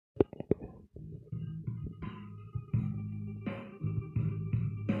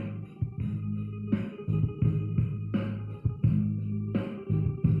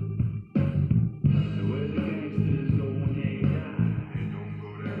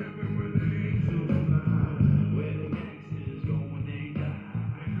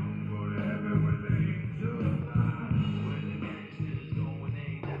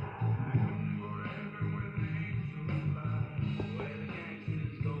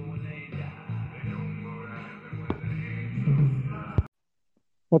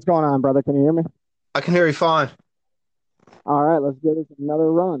What's going on, brother? Can you hear me? I can hear you fine. All right, let's give this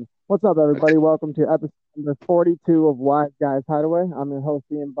another run. What's up, everybody? Welcome to episode number 42 of Wise Guys Hideaway. I'm your host,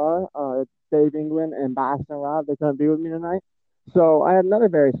 Ian Barr. It's Dave England and Boston Rob. They couldn't be with me tonight. So I had another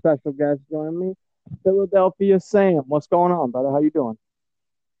very special guest joining me, Philadelphia Sam. What's going on, brother? How you doing?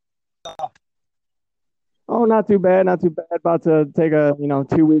 Oh, not too bad, not too bad. About to take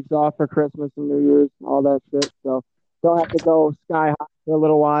 2 weeks off for Christmas and New Year's, all that shit. So don't have to go sky high for a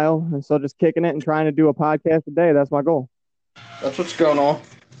little while. And so just kicking it and trying to do a podcast a day. That's my goal. That's what's going on.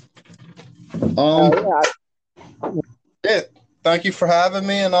 Um, Yeah, yeah. Thank you for having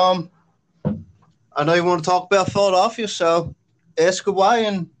me, and I know you want to talk about Philadelphia, so ask away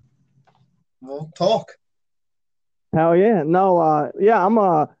and we'll talk. hell yeah. No, yeah, I'm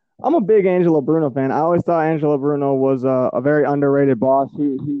a big Angelo Bruno fan. I always thought Angelo Bruno was a very underrated boss.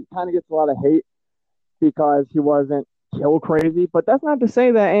 He kind of gets a lot of hate because he wasn't kill crazy, but that's not to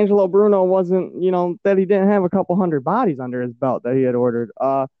say that Angelo Bruno wasn't, that he didn't have a couple hundred bodies under his belt that he had ordered.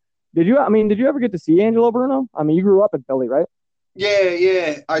 Did you ever get to see Angelo Bruno? I mean, you grew up in Philly, right?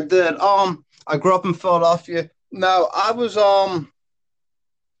 Yeah, I did. I grew up in Philadelphia. No, I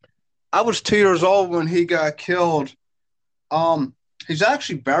was 2 years old when he got killed. He's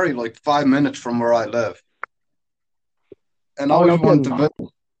actually buried like 5 minutes from where I live, and I Oh, always no wanted kidding. to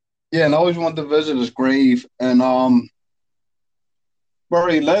yeah, and I always wanted to visit his grave. And where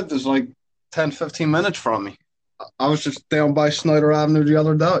he lived is like 10, 15 minutes from me. I was just down by Snyder Avenue the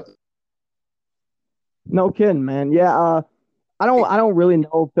other day. No kidding, man. Yeah, I don't really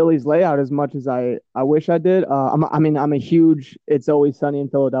know Philly's layout as much as I wish I did. I'm a huge It's Always Sunny in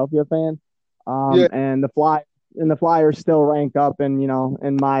Philadelphia fan. Yeah, And the Flyers still rank up in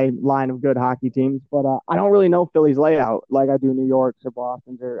my line of good hockey teams, but I don't really know Philly's layout like I do New York's or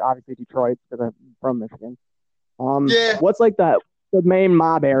Boston's or obviously Detroit's because I'm from Michigan. yeah. What's like the main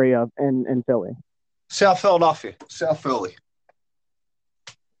mob area in Philly? South Philadelphia, South Philly.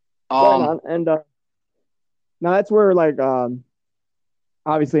 Right Um, on. And now that's where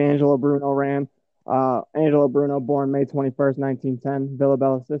obviously Angelo Bruno ran. Angelo Bruno, born May 21st, 1910,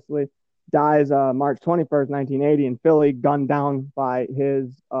 Villa Sicily. Dies March 21st, 1980, in Philly, gunned down by his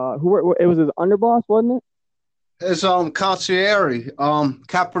it was his underboss, wasn't it? his concierge,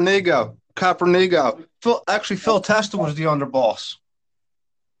 Capernigo. Phil Testa was the underboss.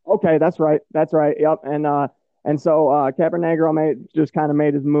 Okay, that's right. That's right. Yep. And so Capernegro just kind of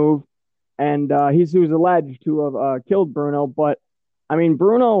made his move, and he was alleged to have killed Bruno. But I mean,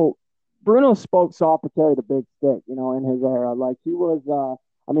 Bruno spoke soft but carried a big stick, in his era. Like he was.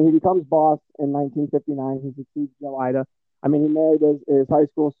 I mean, he becomes boss in 1959. He succeeds Joe Ida. I mean, he married his high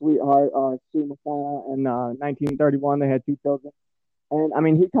school sweetheart, Sue McKenna, in 1931. They had two children. And I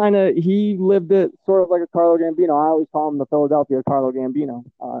mean, he lived it sort of like a Carlo Gambino. I always call him the Philadelphia Carlo Gambino.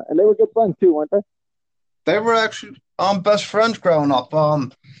 And they were good friends too, weren't they? They were actually best friends growing up.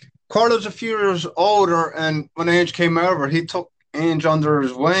 Carlo's a few years older, and when Ange came over, he took Ange under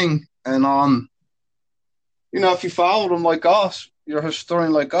his wing. And if you followed him like us, you're a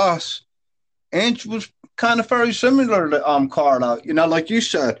historian like us. Ange was kind of very similar to Carlo. Like you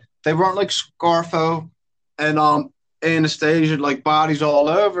said, they weren't like Scarfo and Anastasia, like bodies all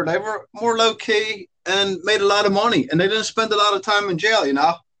over. They were more low key and made a lot of money, and they didn't spend a lot of time in jail.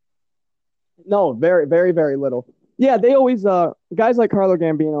 No, very, very, very little. Yeah, they always guys like Carlo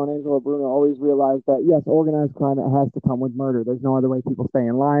Gambino and Angelo Bruno always realize that yes, organized crime it has to come with murder. There's no other way people stay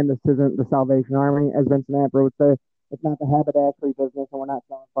in line. This isn't the Salvation Army, as Vincent Amper would say. It's not the haberdashery business, and we're not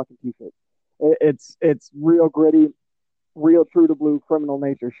selling fucking t-shirts. It's real gritty, real true to blue criminal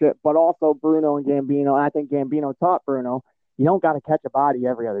nature shit. But also Bruno and Gambino, I think Gambino taught Bruno, you don't got to catch a body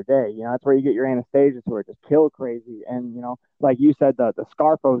every other day. That's where you get your Anastasias who are just kill crazy. And, like you said, the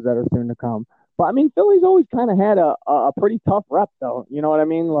Scarfos that are soon to come. But I mean, Philly's always kind of had a pretty tough rep, though. You know what I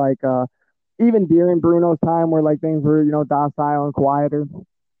mean? Like, even during Bruno's time where like things were, docile and quieter,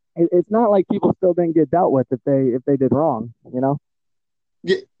 it's not like people still didn't get dealt with if they did wrong.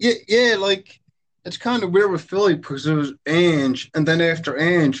 Yeah. Like it's kind of weird with Philly because it was Ange, and then after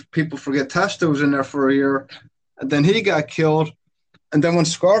Ange, people forget Testa was in there for a year, and then he got killed. And then when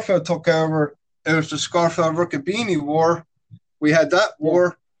Scarfo took over, it was the Scarfo Riccobini War. We had that Yeah.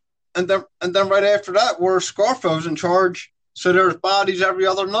 war, and then right after that war, Scarfo's in charge. So there's bodies every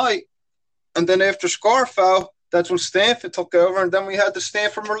other night. And then after Scarfo, that's when Stanford took over, and then we had the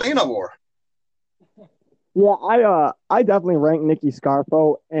Stanford Merlino War. Yeah, I definitely rank Nicky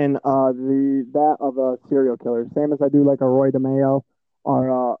Scarfo in the that of a serial killer, same as I do like a Roy DeMeo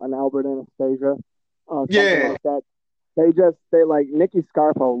or an Albert Anastasia, something Yeah, like that. They like Nicky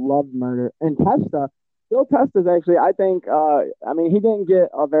Scarfo loved murder, and Testa. Phil Testa's actually, I think, I mean, he didn't get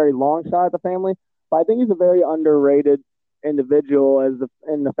a very long shot at the family, but I think he's a very underrated individual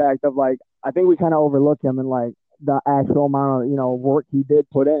in the fact of like, I think we kind of overlook him and like the actual amount of, work he did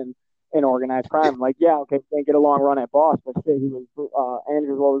put in organized crime. Like, yeah, okay, he didn't get a long run at boss, but shit, he was,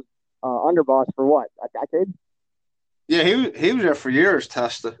 Andrews was underboss for what, a decade? Yeah, he was there for years,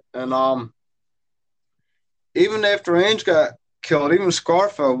 Testa, and even after Ainge got killed, even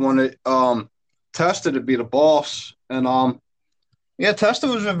Scarfo wanted Testa to be the boss, and yeah, Testa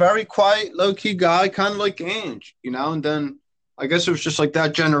was a very quiet, low key guy, kind of like Ainge, and then I guess it was just like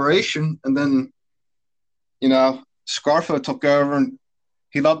that generation, and then Scarfo took over, and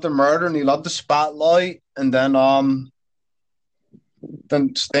he loved the murder and he loved the spotlight, and then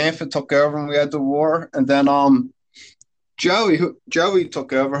Stanford took over and we had the war, and then Joey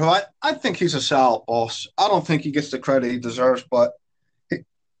took over, who I think he's a solid boss. I don't think he gets the credit he deserves, but he,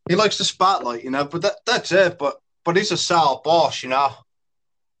 he likes the spotlight, But that's it. But he's a solid boss.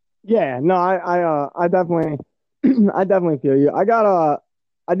 Yeah, no, I definitely, I definitely feel you. I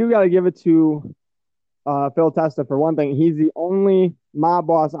do gotta give it to Phil Testa for one thing. He's the only mob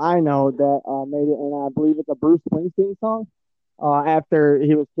boss I know that made it, and I believe it's a Bruce Springsteen song. After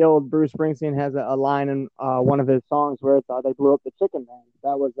he was killed, Bruce Springsteen has a line in one of his songs where it's, they blew up the Chicken Man.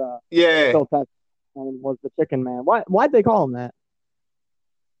 That was Yeah. Phil Testa was the Chicken Man. Why'd they call him that?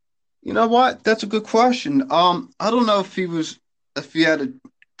 You know what? That's a good question. I don't know if he had a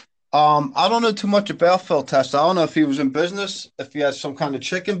I don't know too much about Phil Testa. I don't know if he was in business, if he had some kind of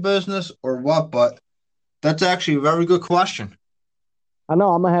chicken business or what, but that's actually a very good question. I know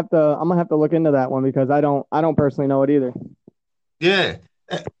I'm gonna have to look into that one because I don't personally know it either. Yeah,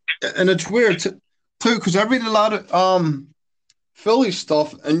 and it's weird too, because I read a lot of Philly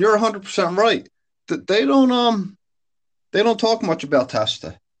stuff, and you're 100% right that they don't talk much about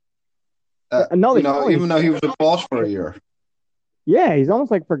Testa. No, they don't. Even though he was a boss for a year. Yeah, he's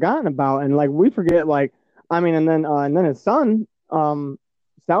almost like forgotten about, and like we forget, like I mean, and then his son,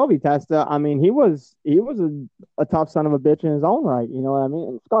 Salvi Testa. I mean, he was a tough son of a bitch in his own right. You know what I mean?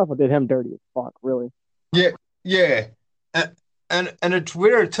 And Scarfo did him dirty as fuck, really. Yeah, yeah, and and it's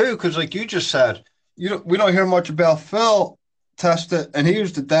weird too because like you just said, we don't hear much about Phil Testa, and he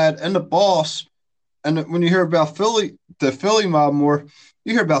was the dad and the boss. And when you hear about the Philly mob more,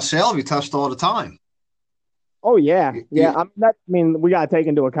 you hear about Salvi Testa all the time. Oh yeah, Y- yeah. y- I mean, we gotta take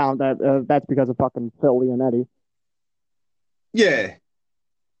into account that that's because of fucking Phil Leonetti, Yeah,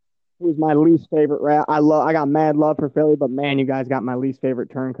 who's my least favorite rat. I got mad love for Philly, but man, you guys got my least favorite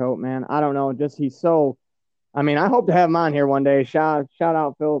turncoat, man. I don't know, just he's so. I mean, I hope to have him on here one day. Shout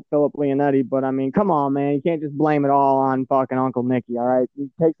out Philip Leonetti, but I mean, come on, man, you can't just blame it all on fucking Uncle Nicky. All right, you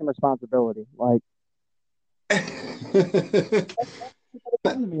take some responsibility. Like, to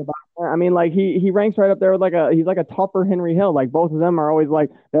me about it. I mean, like he ranks right up there with he's like a tougher Henry Hill. Like both of them are always like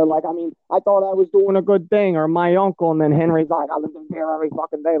they're like, I mean, I thought I was doing a good thing, or my uncle, and then Henry's like, I live in here every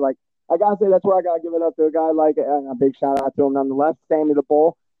fucking day. Like I gotta say, that's where I gotta give it up to a guy like a big shout out to him nonetheless, Sammy the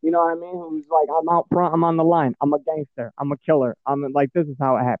Bull. You know what I mean? Who's like, I'm out front, I'm on the line, I'm a gangster, I'm a killer. I'm like, this is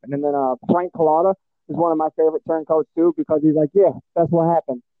how it happened. And then Frank Collada is one of my favorite turncoats too because he's like, yeah, that's what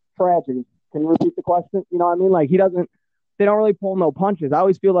happened. Tragedy. Can you repeat the question? You know what I mean? Like he doesn't they don't really pull no punches. I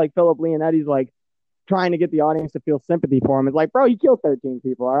always feel like Philip Leonetti's like trying to get the audience to feel sympathy for him. It's like, bro, you killed 13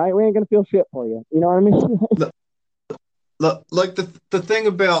 people, all right? We ain't gonna feel shit for you. You know what I mean? like the thing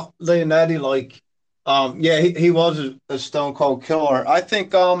about Leonetti, like, yeah, he was a stone cold killer. I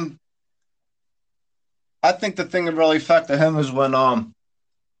think the thing that really affected him is when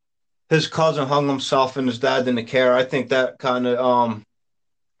his cousin hung himself and his dad didn't care. I think that kind of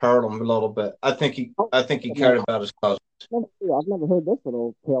hurt him a little bit. I think he cared about his cousin. I've never heard this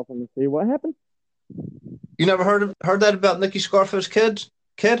little tale from the sea. What happened? You never heard that about Nicky Scarfo's kid?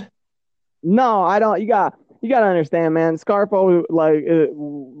 No, I don't. You got to understand, man. Scarfo like it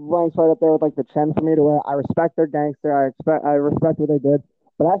ranks right up there with like the Chen for me to where I respect their gangster. I respect what they did,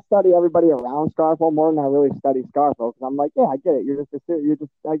 but I study everybody around Scarfo more than I really study Scarfo because I'm like, yeah, I get it.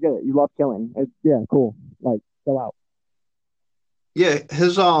 I get it. You love killing. Yeah, cool. Like, chill out. Yeah,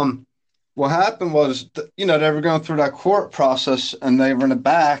 his what happened was they were going through that court process and they were in the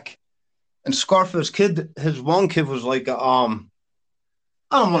back, and Scarfo's kid, his one kid was like I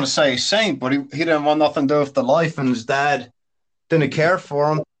don't want to say a saint, but he didn't want nothing to do with the life, and his dad didn't care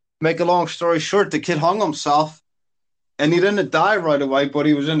for him. Make a long story short, the kid hung himself, and he didn't die right away, but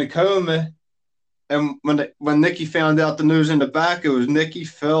he was in a coma. And when Nikki found out the news in the back, it was Nikki,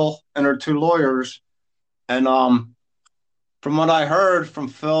 Phil, and her two lawyers. And from what I heard from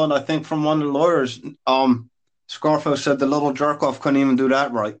Phil, and I think from one of the lawyers, Scarfo said the little jerk off couldn't even do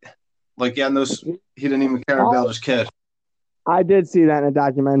that right. Like, yeah, no, he didn't even care Oh, about his kid. I did see that in a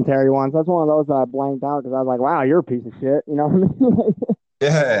documentary once. That's one of those that I blanked out because I was like, "Wow, you're a piece of shit," you know what I mean?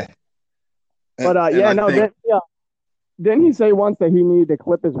 Yeah, But and yeah, I no, think didn't he say once that he needed to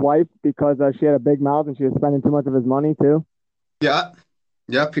clip his wife because she had a big mouth and she was spending too much of his money too? yeah,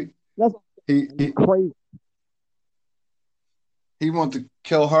 yep. That's He he crazy. he wanted to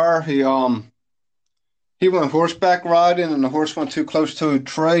kill her. He went horseback riding, and the horse went too close to a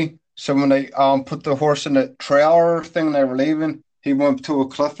tree. So when they put the horse in the trailer thing they were leaving, he went to a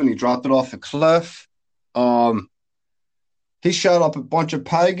cliff and he dropped it off a cliff. Um, he shot up a bunch of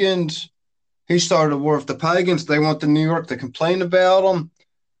pagans. He started a war with the pagans. They went to New York to complain about him.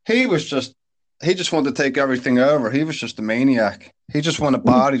 He was just he just wanted to take everything over. He was just a maniac. He just wanted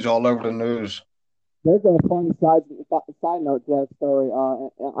bodies all over the news. There's a funny side note to that story.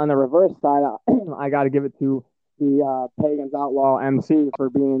 On the reverse side, I got to give it to the Pagans Outlaw MC for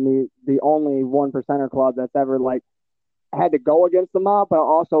being the only one percenter club that's ever like had to go against the mob, but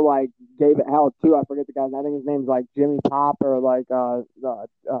also like gave it hell too. I forget the guy's name. I think his name's like Jimmy Pop or like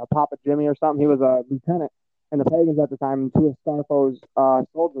Papa Jimmy or something. He was a lieutenant, and the Pagans at the time, two of Scarfo's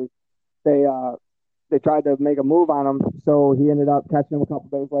soldiers, they uh, they tried to make a move on him, so he ended up catching him a couple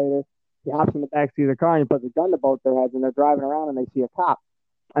days later. He hops in the backseat of the car and he puts a gun to both their heads, and they're driving around and they see a cop,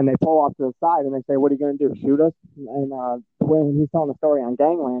 and they pull off to the side and they say, "What are you going to do? Shoot us?" And when he's telling the story on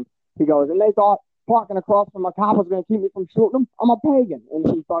Gangland, he goes, "And they thought parking across from a cop was going to keep me from shooting them. I'm a pagan." And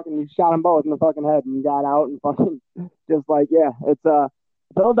he shot them both in the fucking head and got out and fucking just like, yeah, it's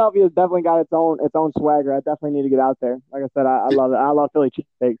Philadelphia's definitely got its own swagger. I definitely need to get out there. Like I said, I love it. I love Philly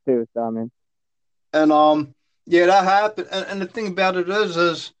cheesesteaks too. So I mean, And yeah, that happened. And the thing about it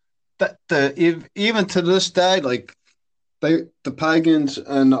is that even to this day, like the pagans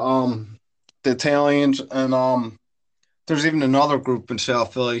and the Italians and there's even another group in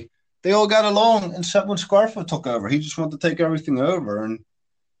South Philly. They all got along, except when Scarfa took over. He just wanted to take everything over, and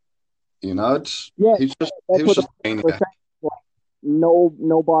it's yeah, he that's was what just a we're maniac. saying.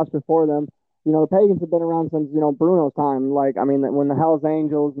 No boss before them. The Pagans have been around since Bruno's time. Like I mean, when the Hell's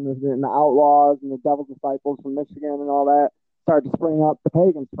Angels and the Outlaws and the Devil's Disciples from Michigan and all that started to spring up, the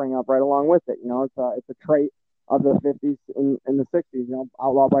Pagans spring up right along with it. It's a trait of the 50s and the 60s.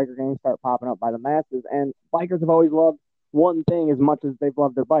 Outlaw biker gangs start popping up by the masses, and bikers have always loved one thing as much as they've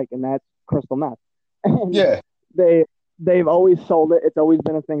loved their bike, and that's crystal meth. And Yeah, they've always sold it. It's always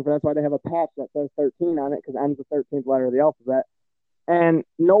been a thing. That's why they have a patch that says 13 on it because M's the 13th letter of the alphabet. And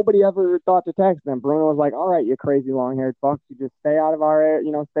nobody ever thought to tax them. Bruno was like, "All right, you crazy long-haired fucks, you just stay out of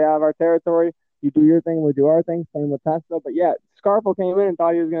our territory. You do your thing, we do our thing." Same with Tesla. But yeah, Scarfo came in and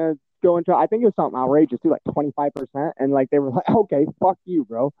thought he was gonna go into. I think it was something outrageous too, like 25%, and like they were like, "Okay, fuck you,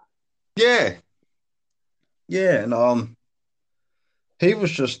 bro." yeah, yeah. And he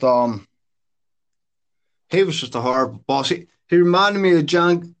was just um he was just a horrible boss. He reminded me of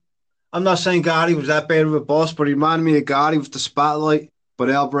John. I'm not saying Gotti was that bad of a boss, but he reminded me of Gotti with the spotlight, but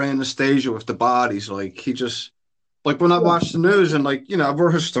Albert Anastasia with the bodies. Like he just like when I Yeah, watched the news and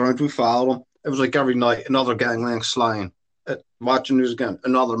we're historians, we followed him. It was like every night another gangland slain. Watching news again,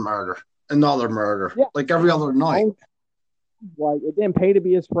 another murder, yeah. like every other night. Like it didn't pay to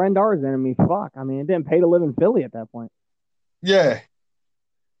be his friend or his enemy. Fuck. I mean, it didn't pay to live in Philly at that point. Yeah,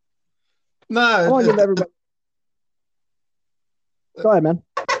 I no, want to give everybody. Go ahead, man.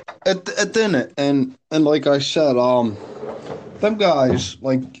 it didn't. And like I said, them guys,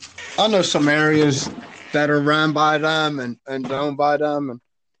 like I know some areas that are run by them and owned by them,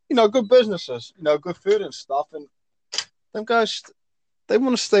 and good businesses, good food and stuff, and them guys they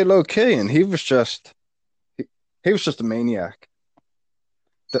want to stay low key, and he was just a maniac.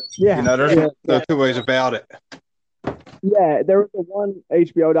 Yeah, There's yeah, no yeah. two ways about it. Yeah, there was the one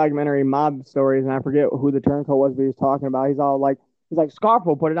HBO documentary, Mob Stories, and I forget who the turncoat was, but he was talking about. He's like,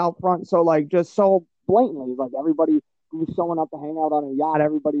 Scarfo put it out front, so like, just so blatantly, he's like, everybody who's showing up to hang out on a yacht,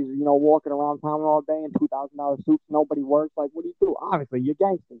 everybody's walking around town all day in $2,000 suits, nobody works. Like, what do you do? Obviously, you're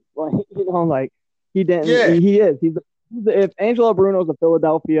gangsters. Like, like he didn't. Yeah, He is. If Angelo Bruno's a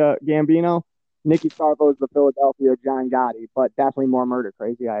Philadelphia Gambino, Nicky Scarfo is the Philadelphia John Gotti, but definitely more murder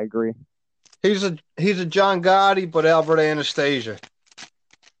crazy. I agree. he's a John Gotti, but Albert Anastasia.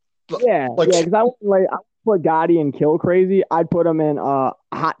 Yeah, Like, yeah, because I would put Gotti in kill crazy. I'd put him in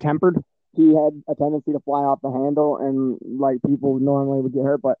hot tempered. He had a tendency to fly off the handle, and like people normally would get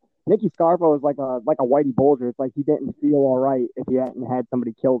hurt. But Nicky Scarfo is like a Whitey Bulger. It's like he didn't feel all right if he hadn't had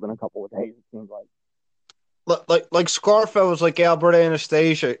somebody killed in a couple of days. It seems like. like Scarfo was like Albert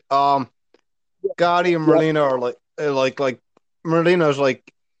Anastasia. Gotti and Yep. Merlino are like Merlino's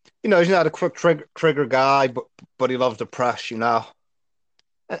he's not a quick trigger guy, but he loves the press.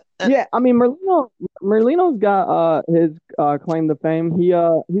 And Yeah, I mean Merlino's got his claim to fame.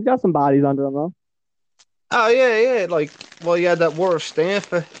 He's got some bodies under him though. oh yeah, yeah, like well, he had that war of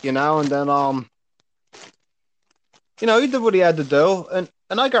Stanford, and then he did what he had to do, and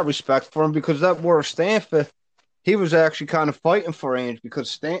I got respect for him because that war of Stanford, he was actually kind of fighting for Ainge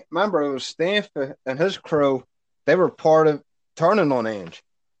because remember it was Stanford and his crew, they were part of turning on Ainge.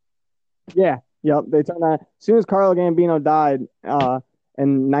 Yeah, yep. They turned on as soon as Carlo Gambino died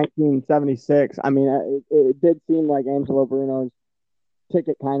in 1976. I mean, it did seem like Angelo Bruno's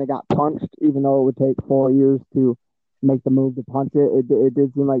ticket kind of got punched, even though it would take 4 years to make the move to punch it. It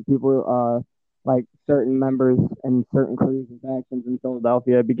did seem like people, like certain members and certain crews and factions in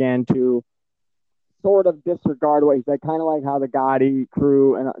Philadelphia began to sort of disregard what he said, kind of like how the Gotti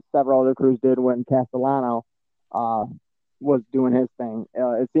crew and several other crews did when Castellano uh, was doing his thing.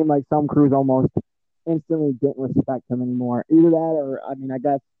 It seemed like some crews almost instantly didn't respect him anymore. Either that, or I mean, I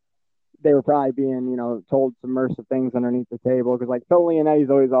guess they were probably being, told submersive things underneath the table because like Phil Leonetti's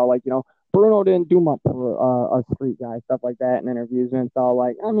always all like, Bruno didn't do much for a street guy, stuff like that in interviews, and it's all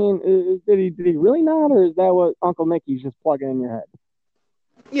like, I mean, did he really not, or is that what Uncle Nicky's just plugging in your head?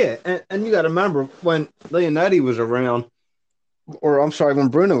 Yeah, and you got to remember when Leonetti was around, or I'm sorry, when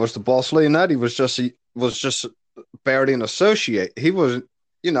Bruno was the boss, Leonetti was just barely an associate. He wasn't,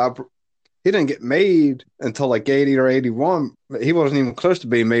 you know, he didn't get made until like 80 or 81. He wasn't even close to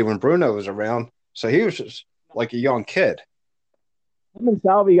being made when Bruno was around. So he was just like a young kid. Him and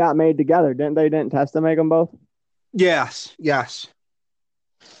Salvi got made together, didn't they? Didn't Testa make them both? Yes, yes,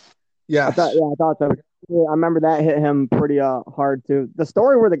 I thought, yes. yeah, I thought so. Yeah, I remember that hit him pretty hard too. The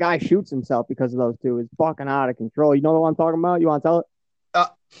story where the guy shoots himself because of those two is fucking out of control. You know what I'm talking about? You want to tell it? Uh,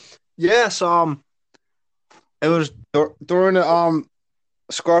 yes, it was during the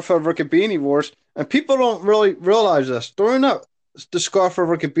Scarfo Riccabini Wars, and people don't really realize this. During the Scarfo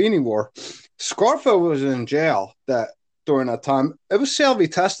Riccabini War, Scarfo was in jail that during that time. It was Salvi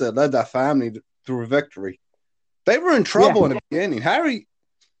Testa that led that family through victory. They were in Yeah, trouble in the beginning. Harry,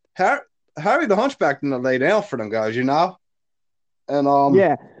 Harry the Hunchback didn't lay down for them guys. And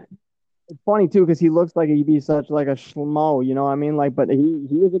yeah. It's funny too because he looks like he'd be such like a schmo. You know what I mean? Like, but he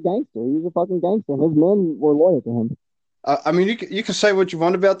was a gangster. He was a fucking gangster. And his men were loyal to him. I mean, you can say what you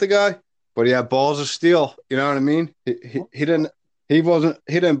want about the guy, but he had balls of steel. You know what I mean? He didn't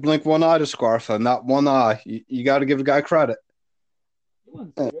blink one eye to Scarfa, not one eye. You got to give the guy credit.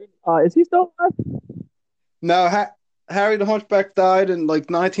 Is he still alive? No, Harry the Hunchback died in like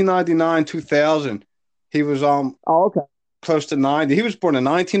 1999, 2000. He was Oh, okay. close to 90. He was born in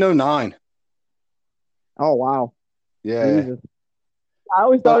 1909. Oh, wow. Yeah, Jesus. I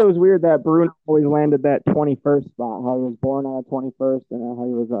always thought but it was weird that Bruno always landed that 21st spot. How he was born on the 21st and how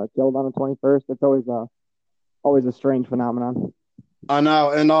he was killed on the 21st. It's always a strange phenomenon. I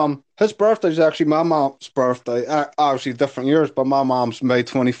know, and his birthday is actually my mom's birthday. Obviously, different years, but my mom's May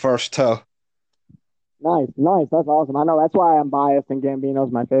 21st too. Nice, nice. That's awesome. I know that's why I'm biased and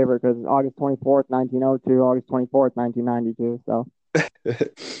Gambino's my favorite because August 24th, 1902, August 24th, 1992. So,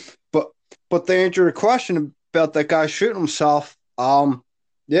 but to answer your question about that guy shooting himself,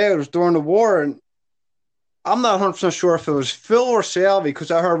 yeah, it was during the war, and I'm not 100% sure if it was Phil or Salvi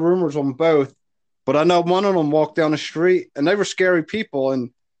because I heard rumors on both. But I know one of them walked down the street, and they were scary people, and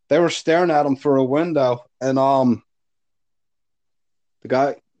they were staring at him through a window, and the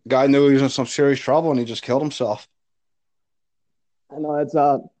guy knew he was in some serious trouble, and he just killed himself. I know it's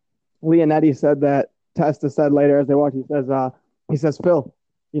Leonetti said that Testa said later as they watched, he says, Phil,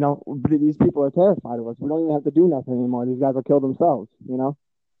 these people are terrified of us. We don't even have to do nothing anymore. These guys will kill themselves.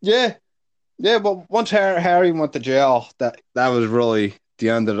 Yeah, yeah. But once Harry went to jail, that was really the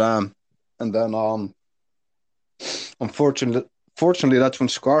end of them. And then unfortunately, that's when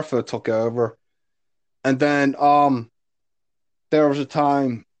Scarfa took over. And then there was a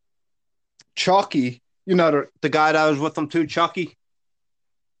time Chucky, the guy that was with them too, Chucky.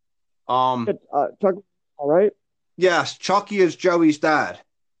 Um, Chuck, all right. yes, Chucky is Joey's dad.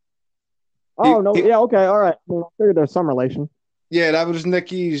 He, Oh, no. he Yeah, okay. All right. I figured there's some relation. yeah, that was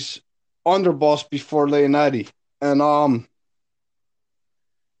Nicky's underboss before Leonetti. And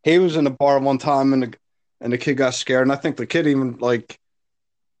he was in a bar one time and the kid got scared, and I think the kid even like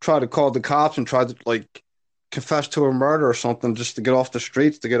tried to call the cops and tried to like confess to a murder or something just to get off the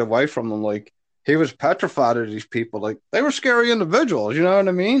streets to get away from them. Like he was petrified of these people. Like they were scary individuals. You know what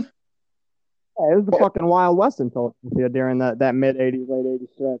I mean? Yeah, it was the fucking Wild West in Philadelphia during that mid '80s, late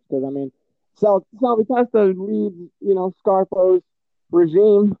 '80s stretch. Because I mean, Salvi Testa leads, Scarfo's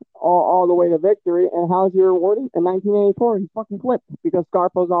regime all the way to victory. And how's your rewarding? In 1984, he fucking flipped because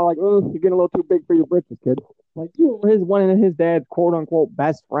Scarfo's all like, you're getting a little too big for your britches, kid. Like, you were one of his dad's quote unquote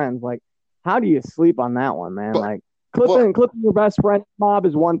best friends. Like, how do you sleep on that one, man? But, like, clipping your best friend mob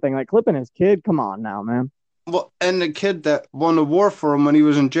is one thing. Like, clipping his kid, come on now, man. well, and the kid that won the war for him when he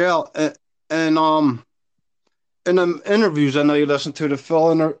was in jail, and in them interviews, I know you listened to the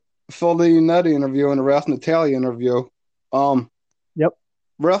Phil Leonetti interview and the Ralph Natali interview. Yep.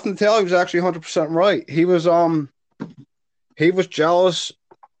 Ralph Natali was actually 100% right. He was jealous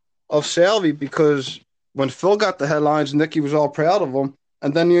of Salvi because when Phil got the headlines, Nicky was all proud of him.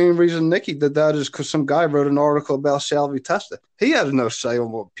 And then the only reason Nicky did that is because some guy wrote an article about Salvi Testa. He has no say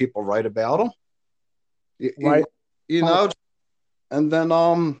on what people write about him. Right. You know? And then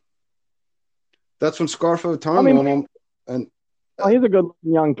that's when Scarfo turned on him. And he's a good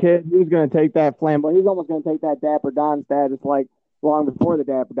young kid. He was going to take that flamboyant. He's almost going to take that Dapper Don status like long before the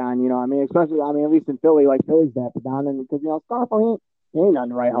Dapper Don, you know what I mean? Especially, I mean, at least in Philly, like Philly's Dapper Don. And because, you know, Scarfo, he ain't nothing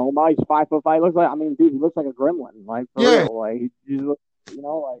to write home about. He's 5'5". Looks like, I mean, dude, he looks like a gremlin. Like, for real. Like, he looks, you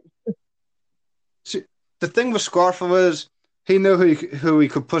know, like. See, the thing with Scarfo is he knew who he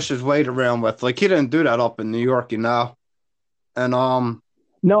could push his weight around with. Like, he didn't do that up in New York, you know? And, No,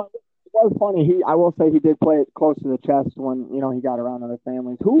 it was funny. I will say he did play it close to the chest when, you know, he got around other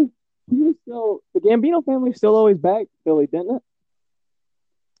families. He was still, the Gambino family still always backed Philly, didn't it?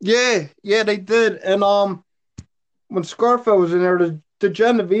 Yeah, they did. And when Scarfo was in there, the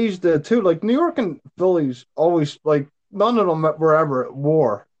Genovese did too. Like New York and Philly's always like none of them were ever at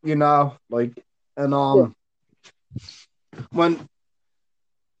war, you know. Like and when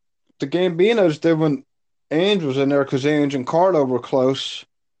the Gambinos did when Ange was in there because Ange and Carlo were close,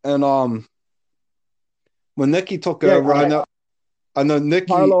 and when Nicky took over, I know Nicky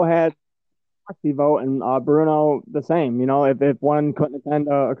Carlo had proxy vote and Bruno the same. You know, if one couldn't attend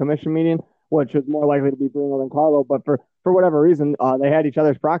a commission meeting, which was more likely to be Bruno than Carlo, but for whatever reason, they had each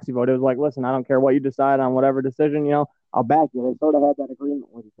other's proxy vote. It was like, listen, I don't care what you decide on whatever decision, you know, I'll back you. They sort of had that agreement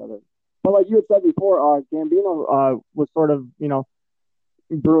with each other. But like you had said before, Gambino was sort of, you know,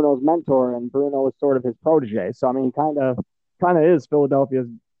 Bruno's mentor, and Bruno was sort of his protege. So I mean, he kind of is Philadelphia's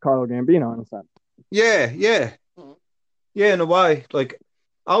Carlo Gambino in a sense. Yeah, in a way. Like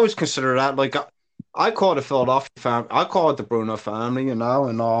I always consider that. Like I call it the Philadelphia family. I call it the Bruno family, you know,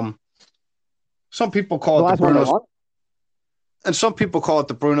 and some people call it the Bruno, and some people call it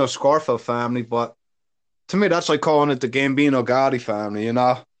the Bruno Scarfo family. But to me, that's like calling it the Gambino Gotti family, you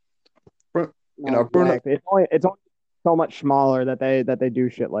know. Bruno. It's only so much smaller that they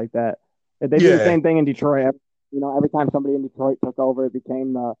do shit like that. They do the same thing in Detroit. You know, every time somebody in Detroit took over, it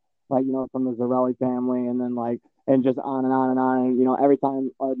became the, like, you know, from the Zarelli family, and then like, and just on and on and on. And, you know, every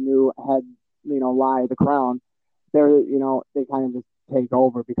time a new head, you know, lie the crown, they're, you know, they kind of just take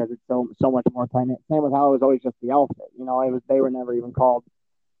over because it's so much more tight. Same with how it was always just the outfit. You know, they were never even called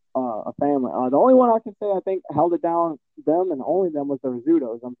a family. The only one I can say I think held it down, them and only them, was the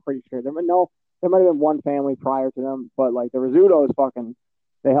Rizzutos. I'm pretty sure there might have been one family prior to them, but like the Rizzutos, fucking,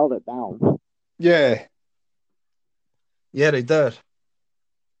 they held it down. Yeah, they did.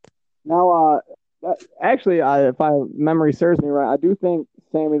 Now, actually, if my memory serves me right, I do think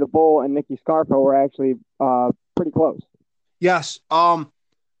Sammy the Bull and Nicky Scarfo were actually pretty close. Yes. Sammy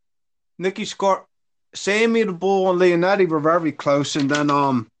the Bull and Leonetti were very close, and then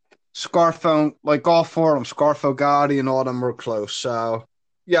Scarfo, like all four of them, Scarfo, Gotti, and all of them were close. So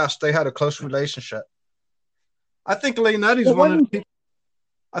yes, they had a close relationship. I think Leonetti's one of the people.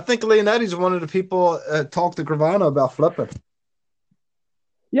 I think Leonetti's one of the people talked to Gravano about flipping.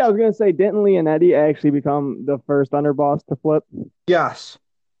 Yeah, I was gonna say, didn't Leonetti actually become the first underboss to flip? Yes,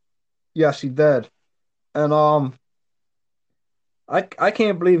 he did, and I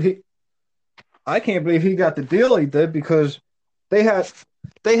can't believe he got the deal he did, because they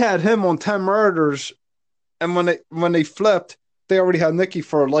had him on 10 murders, and when they flipped, they already had Nicky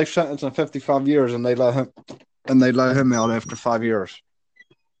for a life sentence and 55 years, and they let him out after 5 years.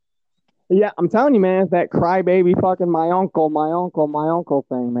 Yeah, I'm telling you, man, it's that crybaby fucking my uncle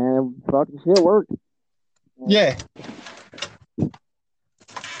thing, man. It fucking shit worked. Yeah.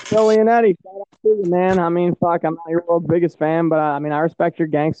 So Leonetti, shout out to you, man. I mean, fuck, I'm not your world's biggest fan, but I mean, I respect your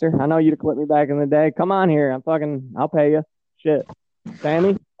gangster. I know you'd have clipped me back in the day. Come on here. I'll pay you. Shit.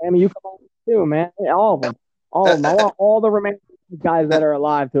 Sammy, you come on too, man. All of them. I want all the remaining guys that are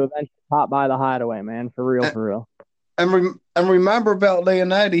alive to eventually pop by the Hideaway, man. For real. And remember about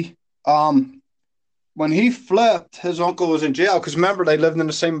Leonetti, when he flipped, his uncle was in jail, because remember, they lived in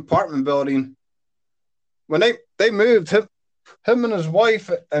the same apartment building. When they moved, him and his wife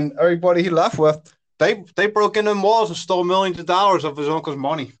and everybody he left with, they broke in them walls and stole millions of dollars of his uncle's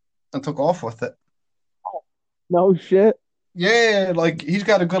money and took off with it. No shit. Yeah, like he's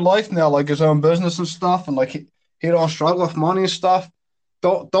got a good life now, like his own business and stuff, and like he don't struggle with money and stuff.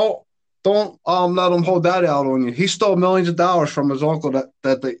 Don't let him hold that out on you. He stole millions of dollars from his uncle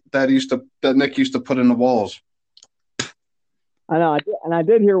that Nick used to put in the walls. I know. I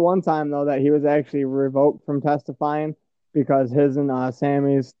did hear one time though that he was actually revoked from testifying because his and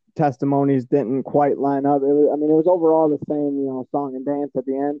Sammy's testimonies didn't quite line up. It was overall the same, song and dance at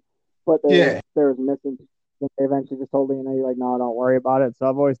the end, but there was missing. They eventually just told Leonetti like, no, don't worry about it. So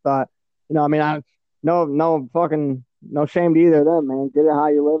I've always thought, no shame to either of them, man. Get it how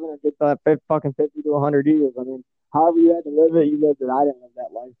you live it, and get that fucking 50 to 100 years. I mean, however you had to live it, you lived it. I didn't live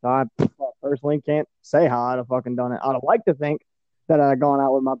that life, so I personally can't say how I'd have fucking done it. I'd have liked to think that I'd have gone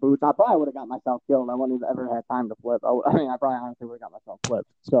out with my boots. I probably would have got myself killed. I wouldn't have ever had time to flip. I probably honestly would have got myself flipped.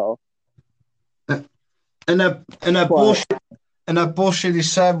 So, and that bullshit he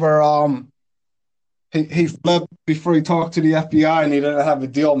said where he flipped before he talked to the FBI and he didn't have a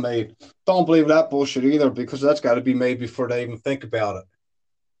deal made. Don't believe that bullshit either because that's got to be made before they even think about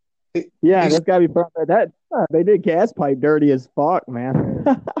it. That's got to be perfect. They did gas pipe dirty as fuck, man.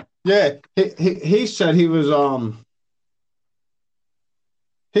 Yeah, he said he was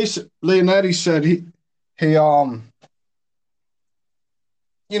Leonetti said he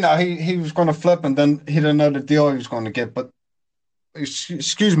was going to flip and then he didn't know the deal he was going to get. But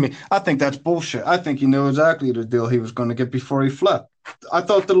excuse me, I think that's bullshit. I think he knew exactly the deal he was going to get before he flipped. I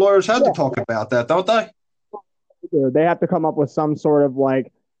thought the lawyers had to talk about that, don't they? They have to come up with some sort of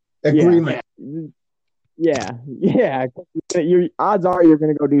like agreement. Yeah. Odds are you're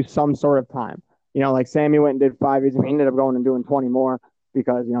going to go do some sort of time. Like Sammy went and did 5 years. He ended up going and doing 20 more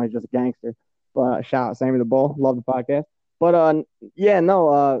because he's just a gangster. But shout out Sammy the Bull, love the podcast. But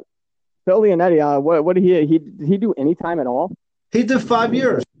Phil Leonetti, what did he do any time at all? He did 5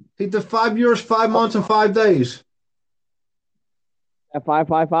 years. He did 5 years, 5 months, and 5 days. That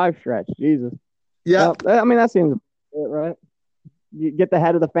 5-5-5 stretch, Jesus. Yeah, well, that seems right. You get the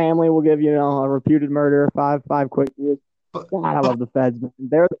head of the family. We'll give you, a reputed murderer 5 quick years. God, I love the feds, man.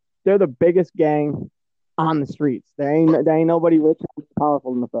 They're the biggest gang on the streets. There ain't nobody rich and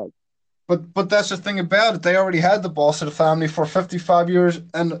powerful than the feds. But that's the thing about it. They already had the boss of the family for 55 years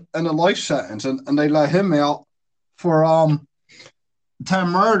and a life sentence, and they let him out for 10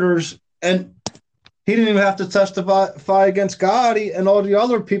 murders, and he didn't even have to testify against Gotti, and all the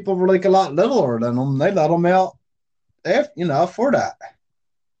other people were like a lot littler than him. They let him out after, for that.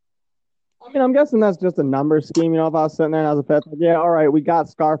 I'm guessing that's just a numbers scheme. If I was sitting there and I was a fed, yeah, all right, we got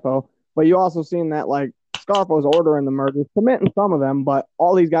Scarfo, but you also seen that like Scarfo's ordering the murders, committing some of them, but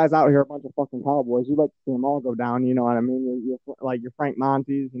all these guys out here are a bunch of fucking cowboys. You'd like to see them all go down. You know what I mean? You're like your Frank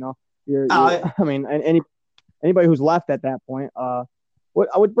Montes. Anybody who's left at that point.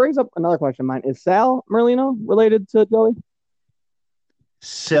 What brings up another question of mine is Sal Merlino related to Joey?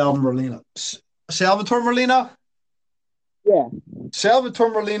 Salvatore Merlino? Yeah.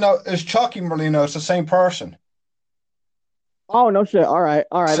 Salvatore Merlino is Chucky Merlino. It's the same person. Oh, no shit. All right.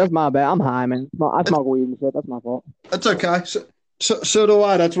 That's my bad. I'm high, man. I smoke weed and shit. That's my fault. That's okay. So do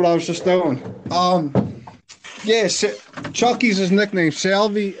I. That's what I was just doing. Chucky's his nickname.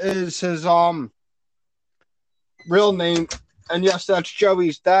 Salvi is his real name. And yes, that's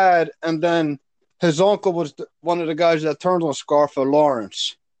Joey's dad. And then his uncle was one of the guys that turned on Scarfo,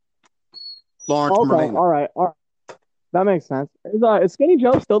 Lawrence. Lawrence Merlino. All right. That makes sense. Is Skinny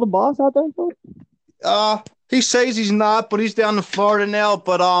Joe still the boss out there? He says he's not, but he's down in Florida now.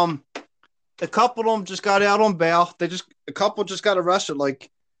 But a couple of them just got out on bail. A couple just got arrested like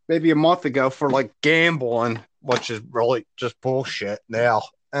maybe a month ago for like gambling, which is really just bullshit now.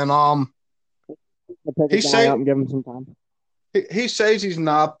 And he said give him some time. He says he's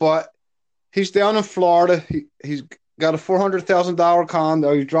not, but he's down in Florida. He's got a $400,000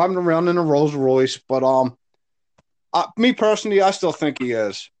 condo. He's driving around in a Rolls Royce. But me personally, I still think he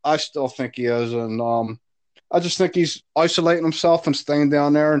is. And I just think he's isolating himself and staying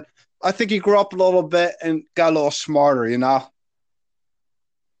down there. And I think he grew up a little bit and got a little smarter,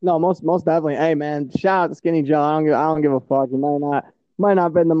 No, most definitely. Hey, man, shout out to Skinny Joe. I don't give a fuck. He might not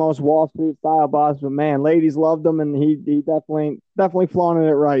have been the most Wall Street style boss, but man, ladies loved him, and he definitely flaunted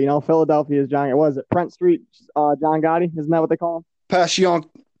it right. Philadelphia's John. What is it? Prent Street, John Gotti. Isn't that what they call him?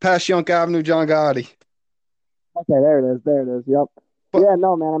 Passyunk Avenue, John Gotti. Okay, there it is. Yep. But, yeah,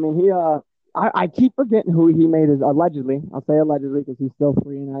 no, man. He I keep forgetting who he made his allegedly. I'll say allegedly because he's still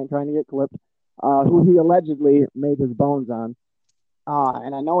free and I ain't trying to get clipped. Who he allegedly made his bones on.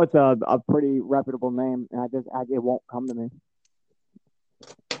 And I know it's a pretty reputable name, and it won't come to me.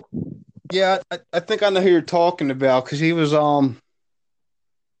 Yeah, I think I know who you're talking about because he was oh,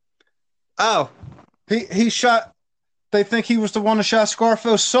 he shot. They think he was the one that shot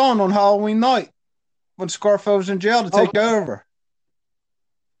Scarfo's son on Halloween night when Scarfo was in jail to take Okay, over.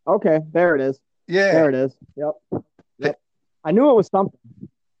 okay, there it is. Yeah, There it is. Yep, yep. I knew it was something.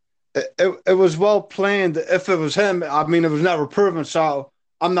 it was well planned. If it was him, I mean, it was never proven. So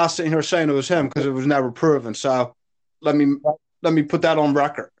I'm not sitting here saying it was him because it was never proven. So let me Right. let me put that on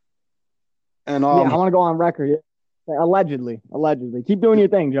record. And Yeah, I want to go on record. Yeah. Allegedly, allegedly. Keep doing your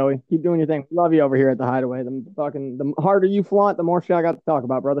thing, Joey. Keep doing your thing. Love you over here at the Hideaway. The harder you flaunt, the more shit I got to talk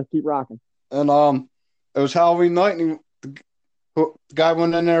about, brother. Keep rocking. and it was Halloween night, and the guy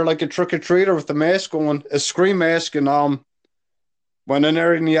went in there like a trick or treater with the mask on, a scream mask, and went in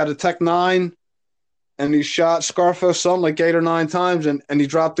there and he had a Tech Nine, and he shot Scarfo's son like 8 or 9 times, and he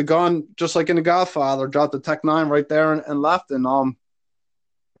dropped the gun just like in The Godfather, dropped the Tech Nine right there and left, and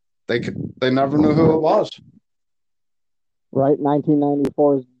they never knew who it was. Right,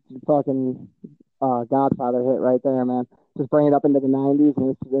 1994's fucking Godfather hit right there, man. Just bring it up into the 90s,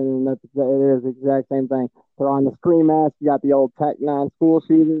 and it is the exact same thing. They're on the screen mask. You got the old Tech Nine school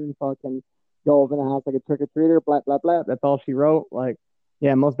shooter, and fucking go over in the house like a trick or treater. Blah blah blah. That's all she wrote. Like,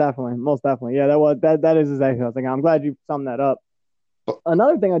 yeah, most definitely, most definitely. Yeah, that is exactly what I was thinking. I'm glad you summed that up.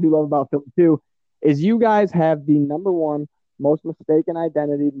 Another thing I do love about Philly too is you guys have the number one most mistaken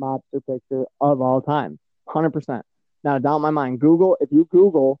identity mobster picture of all time, 100%. Now, doubt in my mind, Google, if you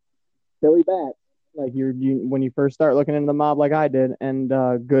Google Billy Bat, like when you first start looking into the mob like I did, and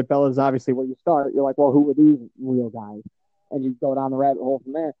Goodfellas is obviously where you start, you're like, well, who are these real guys? And you go down the rabbit hole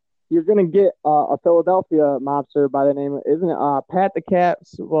from there. You're gonna get a Philadelphia mobster by the name of, isn't it Pat the Cat?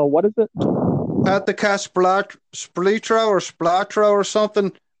 Well, what is it? At the Cat Splatro or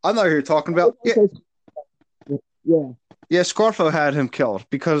something. I know who you're talking about. Yeah, Yeah. yeah. Scarfo had him killed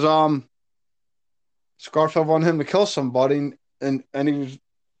because Scarfo wanted him to kill somebody, and he was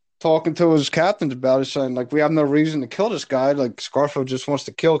talking to his captains about it, saying like, we have no reason to kill this guy. Like Scarfo just wants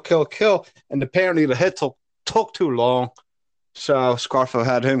to kill, kill, kill, and apparently the hit took too long, so Scarfo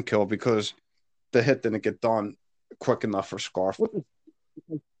had him killed because the hit didn't get done quick enough for Scarfo.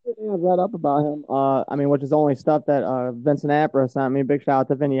 Everything I've read up about him, I mean, which is only stuff that Vincent Apra sent me. Big shout out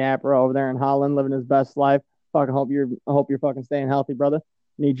to Vinny Apra over there in Holland, living his best life. Fucking hope you're fucking staying healthy, brother.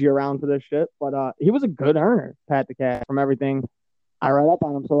 Need you around for this shit. But he was a good earner, Pat the Cat, from everything I read up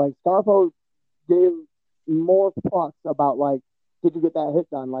on him. So like Starfo gave more fucks about like, did you get that hit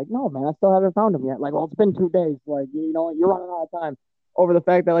done? Like, no, man, I still haven't found him yet. Like, well, it's been 2 days. Like, you know, you're running out of time. Over the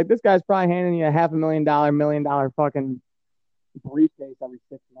fact that like this guy's probably handing you a $500,000 fucking briefcase every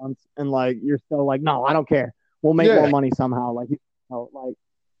 6 months, and like you're still like, no, I don't care. We'll make more money somehow. Like, you know, like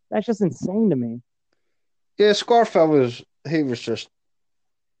that's just insane to me. Yeah, Scarfo was just.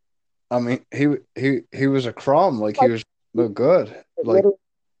 I mean, he was a crumb. Like he was no good. Like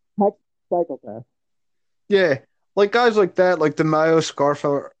psychopath. Yeah, like guys like that, like DeMaio,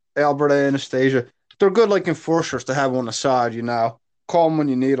 Scarfo, Albert Anastasia, they're good like enforcers to have on the side. You know, call them when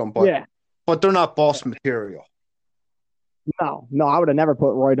you need them, but they're not boss material. No, I would have never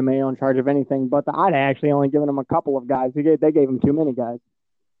put Roy DeMaio in charge of anything, but I'd actually only given him a couple of guys. They gave him too many guys.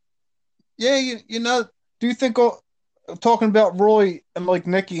 Yeah, you know, do you think talking about Roy and like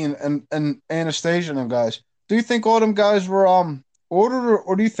Nicky and Anastasia and them guys, do you think all them guys were ordered,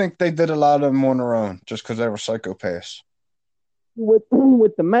 or do you think they did a lot of them on their own just because they were psychopaths? With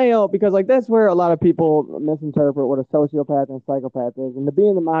DeMaio, because like that's where a lot of people misinterpret what a sociopath and a psychopath is. And to be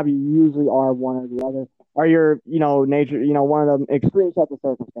in the mob, you usually are one or the other, or you're, nature, one of the extreme sets of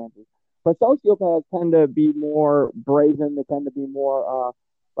circumstances. But sociopaths tend to be more brazen. They tend to be more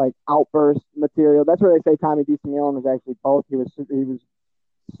like outburst material. That's where they say Tommy DeSimone was actually both. He was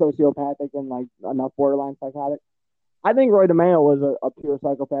sociopathic and like enough borderline psychotic. I think Roy DeMaio was a pure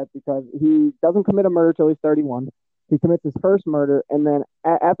psychopath because he doesn't commit a murder till he's 31. He commits his first murder, and then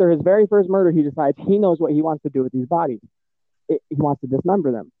after his very first murder, he decides he knows what he wants to do with these bodies. He wants to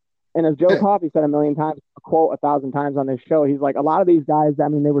dismember them. And as Joe Coffey said a million times, a quote 1,000 times on this show, he's like, a lot of these guys, I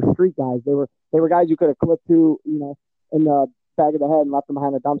mean, they were street guys. They were guys you could have clipped to, in the back of the head and left them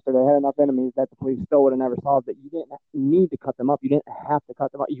behind a dumpster. They had enough enemies that the police still would have never solved it. You didn't need to cut them up. You didn't have to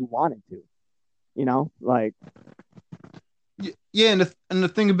cut them up. You wanted to, like. Yeah, and the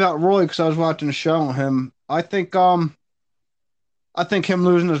thing about Roy, because I was watching a show on him, I think him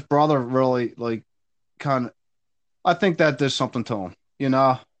losing his brother really like kind of, I think that did something to him,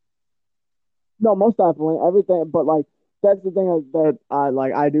 No, most definitely everything, but like that's the thing that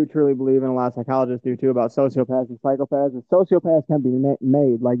I do truly believe, and a lot of psychologists do too, about sociopaths and psychopaths. And sociopaths can be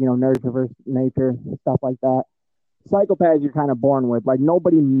made, like nurture versus nature, stuff like that. Psychopaths you're kind of born with. Like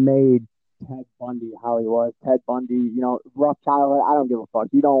nobody made Ted Bundy how he was. Ted Bundy, rough childhood. I don't give a fuck.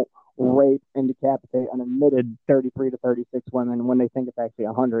 You don't rape and decapitate an admitted 33 to 36 women when they think it's actually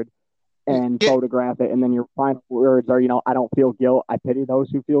 100 and Yeah, photograph it. And then your final words are, I don't feel guilt. I pity those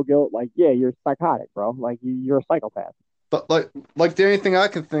who feel guilt. Like, yeah, you're psychotic, bro. Like, you're a psychopath. but like the only thing I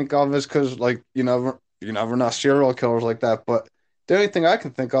can think of is because like we're not serial killers like that, but the only thing I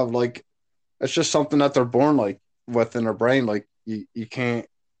can think of like it's just something that they're born like within their brain. Like you can't.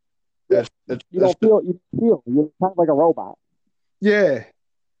 Yeah. You It's don't feel, you feel. You're kind of like a robot. yeah.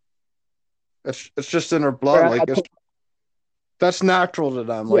 It's just in their blood. Right? Like that's natural to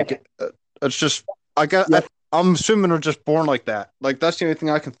them. Yeah. Like it's just I guess Yeah. I'm assuming they're just born like that. Like that's the only thing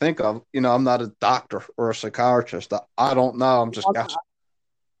I can think of. I'm not a doctor or a psychiatrist. I don't know. I'm just guessing.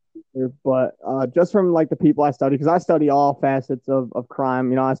 But just from like the people I study, because I study all facets of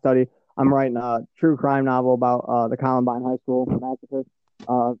crime. I'm writing a true crime novel about the Columbine High School massacre.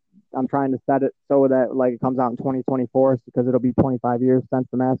 I'm trying to set it so that like it comes out in 2024 because it'll be 25 years since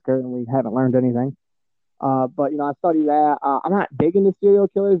the massacre and we haven't learned anything. But I study that. I'm not big into serial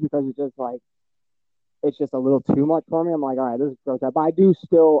killers because it's just a little too much for me. I'm like, all right, this is gross. But I do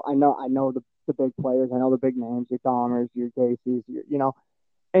still, I know the big players. I know the big names, your Dahmers, your Gacy's,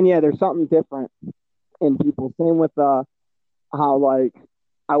 and yeah, there's something different in people. Same with how like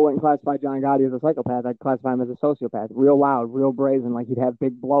I wouldn't classify John Gotti as a psychopath. I'd classify him as a sociopath. Real loud, real brazen. Like he'd have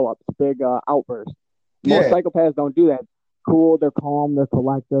big blow ups, big outbursts. Most Yeah, psychopaths don't do that. Cool, they're calm, they're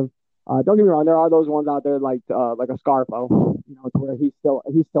collective. Don't get me wrong, there are those ones out there like a Scarfo, to where he's still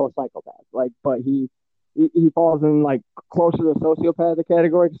a psychopath. Like, but he falls in like closer to the sociopathic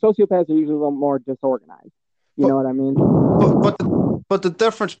category. Sociopaths are usually a little more disorganized. You but know what I mean? but the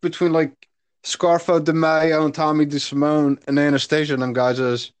difference between like Scarfo DeMaio and Tommy DeSimone and Anastasia and them guys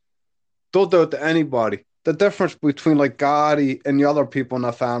is they'll do it to anybody. The difference between like Gotti and the other people in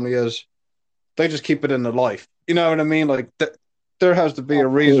that family is they just keep it in their life. You know what I mean? Like there has to be a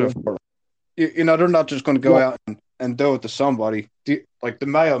reason Absolutely. for it. They're not just going to go Yeah, out and do it to somebody. Like the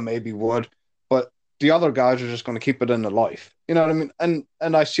Mayo maybe would, but the other guys are just going to keep it in their life. You know what I mean?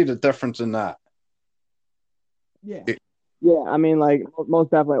 And I see the difference in that. yeah, It- yeah. I mean, like most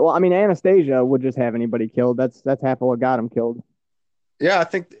definitely. Well, I mean, Anastasia would just have anybody killed. That's half of what got him killed. yeah, I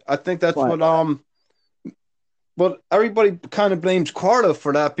think that's But what everybody kind of blames Carlo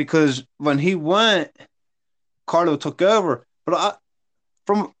for that because when he went, Carlo took over. But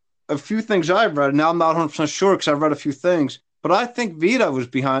from a few things I've read, now I'm not 100% sure because I've read a few things, but I think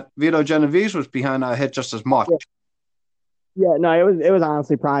Vito Genovese was behind that hit just as much. yeah, yeah. No, it was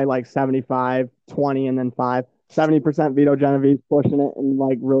honestly probably like 75, 20, and then 5. 70% Vito Genovese pushing it and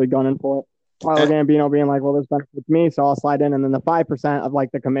like really gunning for it. Carlo And, Gambino being like, well, this benefits me, so I'll slide in. And then the 5% of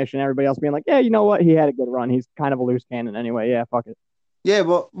like the commission, everybody else being like, yeah, you know what? He had a good run. He's kind of a loose cannon anyway. Yeah, fuck it. yeah,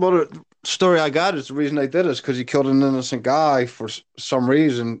 well, the story I got is the reason they did it is because he killed an innocent guy for some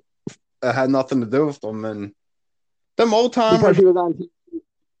reason that had nothing to do with them. And them old Because timers, he was on TV.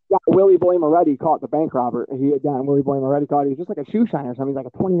 Yeah, Willie Boy Moretti caught the bank robber. He had gotten Willie Boy Moretti caught. He was just like a shoe shiner or something. He's like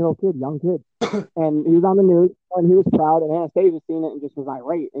a 20-year-old kid, young kid. And he was on the news and he was proud. And Anastasia seen it and just was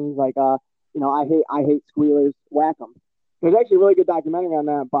irate. And he's like, I hate squealers, whack them. There's actually a really good documentary on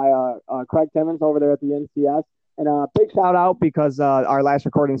that by Craig Timmons over there at the NCS. And big shout out because our last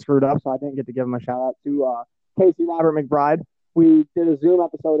recording screwed up, so I didn't get to give him a shout out to Casey Robert McBride. We did a Zoom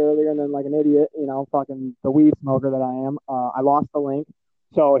episode earlier, and then like an idiot, fucking the weed smoker that I am, I lost the link.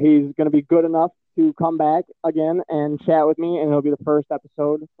 So he's going to be good enough to come back again and chat with me, and it'll be the first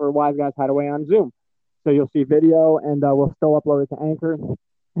episode for Wise Guys Hideaway on Zoom. So you'll see video, and we'll still upload it to Anchor, and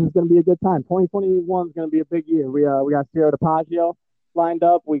it's going to be a good time. 2021 is going to be a big year. We got Ciro DiPaggio lined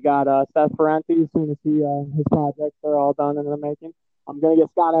up. We got Seth Ferranti as soon as his projects are all done and in the making. I'm going to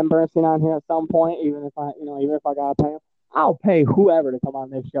get Scott M. Bernstein on here at some point, even if I got to pay him. I'll pay whoever to come on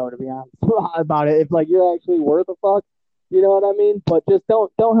this show, to be honest about it. If like you're actually worth a fuck, you know what I mean? But just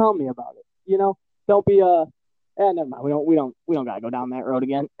don't help me about it. Don't be never mind. We don't gotta go down that road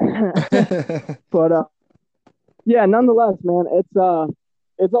again. But yeah, nonetheless, man,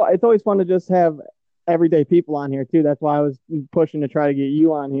 it's always fun to just have everyday people on here too. That's why I was pushing to try to get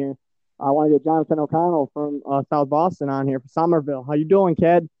you on here. I want to get Jonathan O'Connell from South Boston on here for Somerville. How you doing,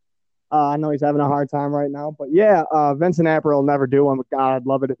 kid? I know he's having a hard time right now, but yeah, Vincent Apper will never do one, but God, I'd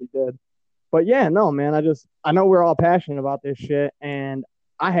love it if he did. But yeah, no, man, I know we're all passionate about this shit, and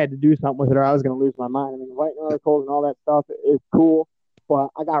I had to do something with it or I was going to lose my mind. I mean, writing articles and all that stuff is cool, but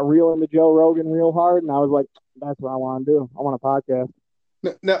I got real into Joe Rogan real hard, and I was like, that's what I want to do. I want a podcast.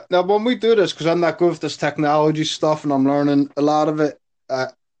 now, when we do this, because I'm not good with this technology stuff and I'm learning a lot of it,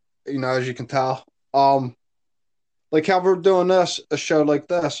 as you can tell, like how we're doing a show like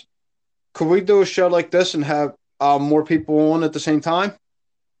this, could we do a show like this and have more people on at the same time?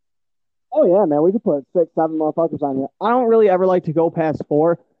 Oh yeah, man, we could put 6, 7 motherfuckers on here. I don't really ever like to go past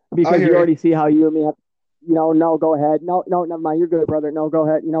 4 I because you hear you. already see how you and me have. No, go ahead. No, no, never mind. You're good, brother. No, go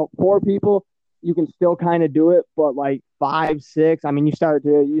ahead. 4 people, you can still kind of do it, but like 5, 6. I mean, you start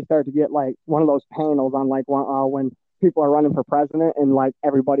to get like one of those panels on like when people are running for president and like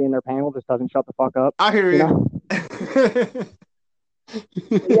everybody in their panel just doesn't shut the fuck up. I hear You you. know?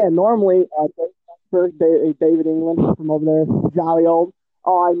 Yeah, normally first David England from over there, jolly old.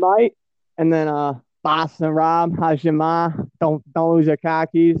 Oh, I might, and then Boston Rob Hajima. Don't lose your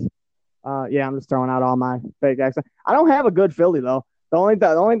khakis. Yeah, I'm just throwing out all my fake accent. I don't have a good Philly though. The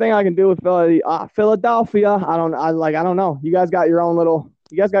only thing I can do with Philly, Philadelphia. I don't know. You guys got your own little.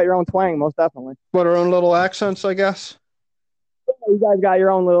 You guys got your own twang, most definitely. But our own little accents, I guess. You guys got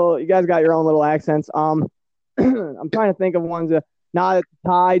your own little. You guys got your own little accents. I'm trying to think of ones that now that the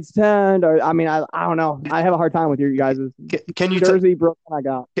tides turned, or I mean, I don't know. I have a hard time with you guys. Can you Jersey, Brooklyn, I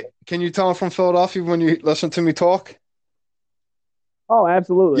got. can you tell I'm from Philadelphia when you listen to me talk? Oh,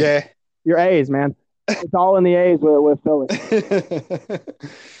 absolutely. Yeah. Your A's, man. It's all in the A's with Philly. it,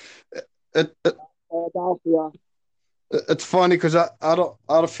 it Philadelphia. it's funny because I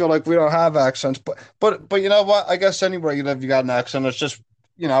don't feel like we don't have accents, but you know what? I guess anywhere you live, you got an accent. It's just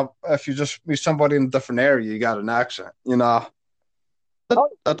if you just meet somebody in a different area, you got an accent. Oh,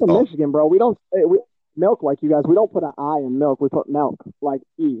 That's from all. Michigan, bro. We don't we milk like you guys. We don't put an I in milk. We put milk like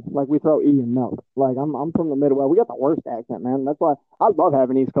E. Like we throw E in milk. Like I'm from the Midwest. We got the worst accent, man. That's why I love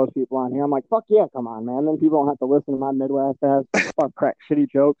having East Coast people on here. I'm like, fuck yeah, come on, man. Then people don't have to listen to my Midwest ass fuck crack shitty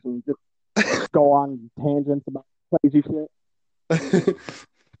jokes and just go on tangents about crazy shit.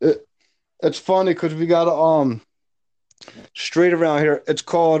 It's funny because we got a street around here. It's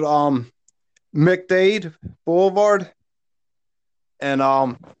called McDade Boulevard, and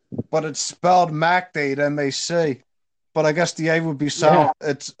but it's spelled MacDade, MAC. But I guess the A would be sound.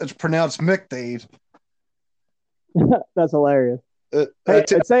 It's pronounced McDade. That's hilarious. Uh, Hey,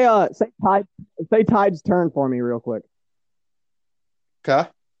 uh, say tides turn for me real quick. okay.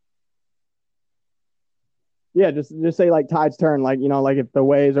 Yeah, just say like tides turn, like like if the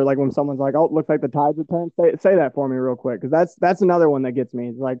waves or like when someone's like, oh, looks like the tides have turned. Say that for me real quick, because that's another one that gets me.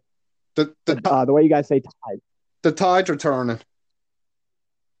 It's like the way you guys say tides. The tides are turning.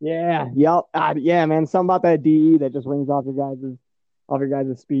 Yeah, yep, yeah, man. Something about that DE that just rings off your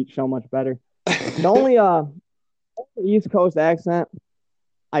guys' speech so much better. The only East Coast accent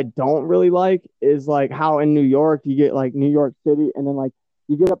I don't really like is like how in New York you get like New York City, and then like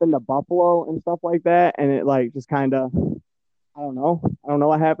you get up into Buffalo and stuff like that, and it like just kind of I don't know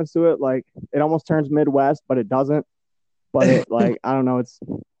what happens to it. Like it almost turns Midwest, but it doesn't. But it like I don't know, it's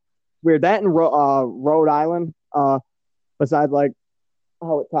weird. That in Rhode Island, besides like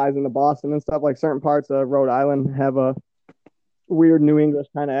how it ties into Boston and stuff, like certain parts of Rhode Island have a weird New English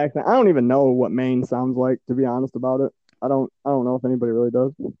kind of accent. I don't even know what Maine sounds like, to be honest about it. I don't know if anybody really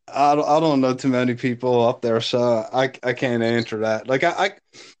does. I don't know too many people up there, so I can't answer that. Like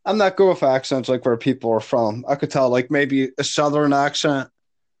I'm not good with accents like where people are from. I could tell like maybe a southern accent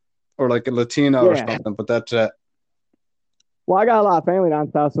or like a Latino or Yeah. something, but that's it. Well, I got a lot of family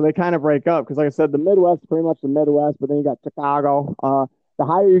down south, so they kind of break up because, like I said, the Midwest is pretty much the Midwest, but then you got Chicago. The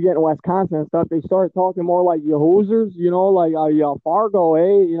higher you get in Wisconsin and stuff, they start talking more like you Hoosers, like Fargo, eh?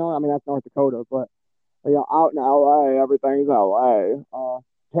 I mean that's North Dakota, but out in LA, everything's LA.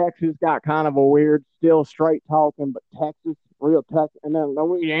 Texas got kind of a weird, still straight talking, but Texas, real Texas, and then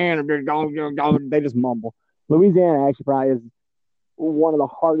Louisiana just go, they just mumble. Louisiana actually probably is one of the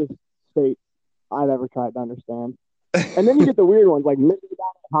hardest states I've ever tried to understand. And then you get the weird ones like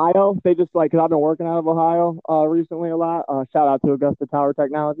Ohio. They just like, because I've been working out of Ohio recently a lot. Shout out to Augusta Tower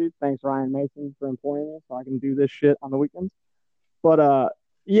Technologies. Thanks, Ryan Mason, for employing me so I can do this shit on the weekends. But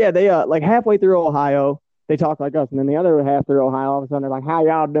yeah, they like halfway through Ohio, they talk like us, and then the other half through Ohio, all of a sudden they're like, "How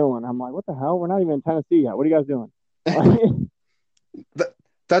y'all doing?" I'm like, "What the hell? We're not even in Tennessee yet. What are you guys doing?"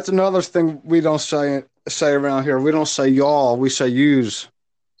 That's another thing we don't say around here. We don't say y'all. We say yous.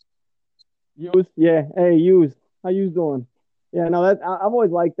 Use, yeah. Hey, use. How yous doing? Yeah, no, I've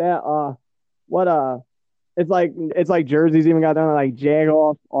always liked that. What it's like Jersey's even got down like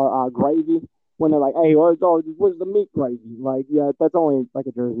jagoff or gravy when they're like, hey, where's the meat gravy? Like, yeah, that's only like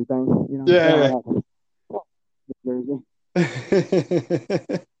a Jersey thing, Yeah. Jersey.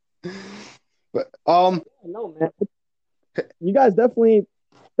 But No, man. You guys definitely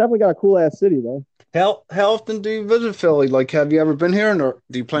got a cool ass city though. how often do you visit Philly? Like, have you ever been here, or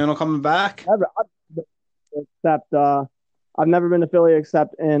do you plan on coming back? Except I've never been to Philly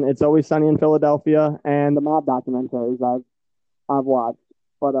except in It's Always Sunny in Philadelphia and the mob documentaries I've watched.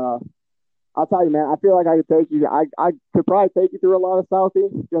 But I'll tell you, man. I feel like I could take you. I could probably take you through a lot of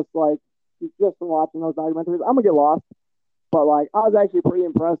Southie, just from watching those documentaries. I'm gonna get lost, but like I was actually pretty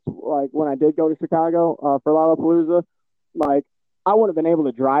impressed. Like when I did go to Chicago for Lollapalooza, like I wouldn't have been able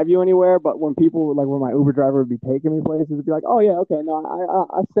to drive you anywhere. But when people like when my Uber driver would be taking me places, it'd be like, oh yeah, okay, no,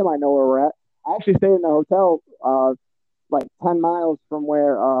 I semi know where we're at. I actually stayed in a hotel like 10 miles from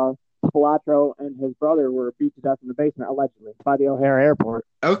where Spilatro and his brother were beat to death in the basement, allegedly, by the O'Hare Airport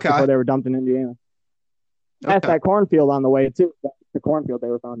Okay. before they were dumped in Indiana. That's Okay. that cornfield on the way, too. That's the cornfield they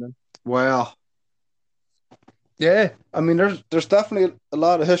were found in. Well, yeah. I mean, there's definitely a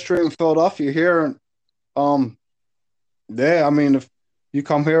lot of history in Philadelphia here, and um, yeah. I mean, if you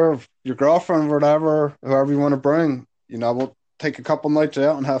come here, with your girlfriend or whatever, whoever you want to bring, we'll take a couple nights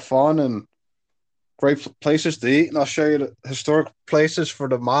out and have fun and great places to eat, and I'll show you the historic places for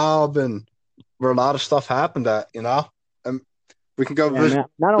the mob and where a lot of stuff happened at. And we can go Yeah, visit. man.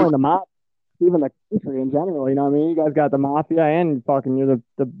 Not only the mob, even the country in general. You know what I mean? You guys got the mafia, and fucking you're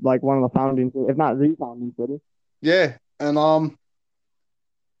the like one of the founding, if not the founding city. Yeah, and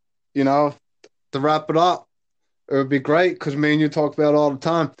you know, to wrap it up, it would be great because me and you talk about it all the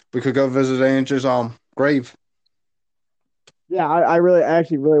time. We could go visit Angel's grave. Yeah, I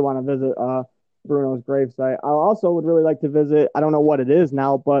actually really want to visit Bruno's gravesite. I also would really like to visit. I don't know what it is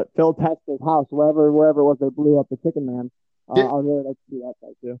now, but Phil Tesla's house, wherever it was they blew up the Chicken Man. Yeah, I'd really like to see that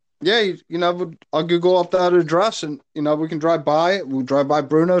site too. yeah. I'll Google up that address, and we can drive by it. We'll drive by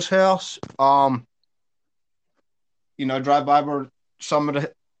Bruno's house. Drive by where some of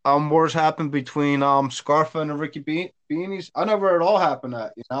the wars happened between Scarfa and the Beanies. I know where it all happened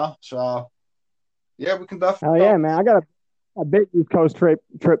at. So yeah, we can Hell definitely. yeah, man! I got a big East Coast trip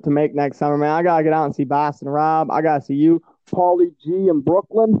to make next summer, man. I gotta get out and see Boston Rob. I gotta see you, Paulie G in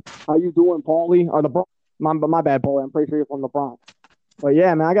Brooklyn. How you doing, Paulie? Or the Bronx? My bad, Paulie. I'm pretty sure you're from the Bronx. But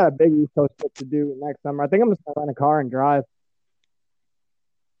yeah, man, I got a big East Coast trip to do next summer. I think I'm just gonna rent a car and drive.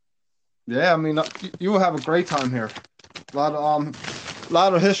 Yeah, I mean, you will have a great time here. A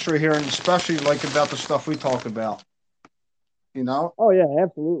lot of history here, and especially like about the stuff we talked about. Oh yeah,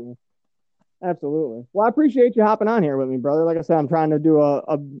 absolutely. Absolutely. Well, I appreciate you hopping on here with me, brother. Like I said, I'm trying to do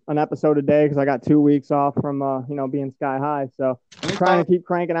an episode a day because I got 2 weeks off from being sky high. So trying to keep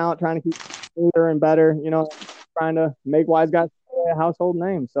cranking out, trying to keep bigger and better. Trying to make Wise Guys a household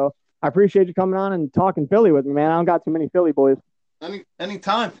name. So I appreciate you coming on and talking Philly with me, man. I don't got too many Philly boys.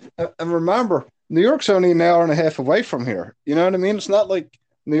 Anytime. And remember, New York's only an hour and a half away from here. You know what I mean? It's not like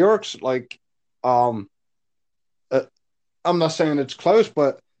New York's like I'm not saying it's close,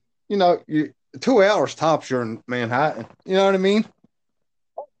 but you 2 hours tops, you're in Manhattan. You know what I mean?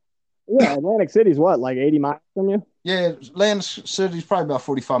 Yeah, Atlantic City's what, like 80 miles from you? Yeah, Atlantic City's probably about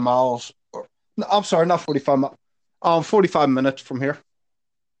 45 miles. No, I'm sorry, not 45 miles. 45 minutes from here.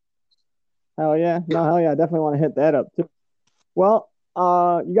 Hell yeah. No, hell yeah. I definitely want to hit that up too. Well,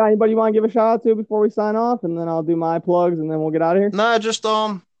 you got anybody you want to give a shout out to before we sign off? And then I'll do my plugs and then we'll get out of here. Nah, just the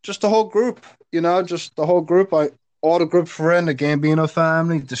whole group. Just the whole group. All the groups we're in, the Gambino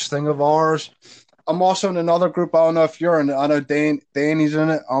family, this thing of ours. I'm also in another group. I don't know if you're in it. I know Danny's in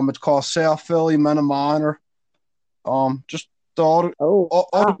it. It's called South Philly Men of Minor. Just all the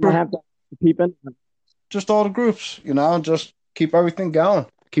I have to keep in. Just all the groups. Just keep everything going.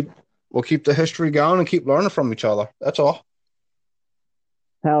 We'll keep the history going and keep learning from each other. That's all.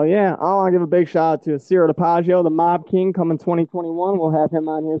 Hell yeah. I want to give a big shout out to Ciro DiPaggio, the Mob King, coming 2021. We'll have him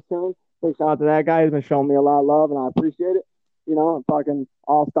on here soon. Big shout out to that guy. He's been showing me a lot of love, and I appreciate it. Fucking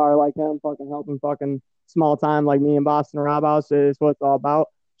all-star like him, fucking helping fucking small time like me and Boston Rob House is what it's all about.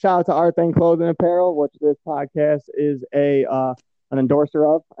 Shout out to Art Thing Clothing Apparel, which this podcast is an endorser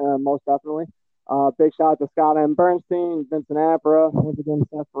of, most definitely. Big shout out to Scott M. Bernstein, Vincent Apra, once again,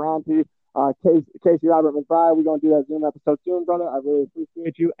 Seth Ferranti, Casey Robert McBride. We're going to do that Zoom episode soon, brother. I really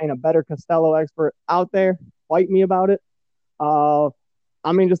appreciate you. Ain't a better Costello expert out there. Fight me about it.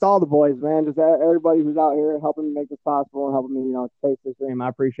 Just all the boys, man. Just everybody who's out here helping me make this possible and helping me, chase this dream. I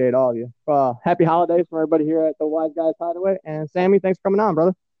appreciate all of you. Happy holidays from everybody here at the Wise Guys Hideaway. And Sammy, thanks for coming on,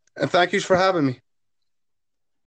 brother. And thank you for having me.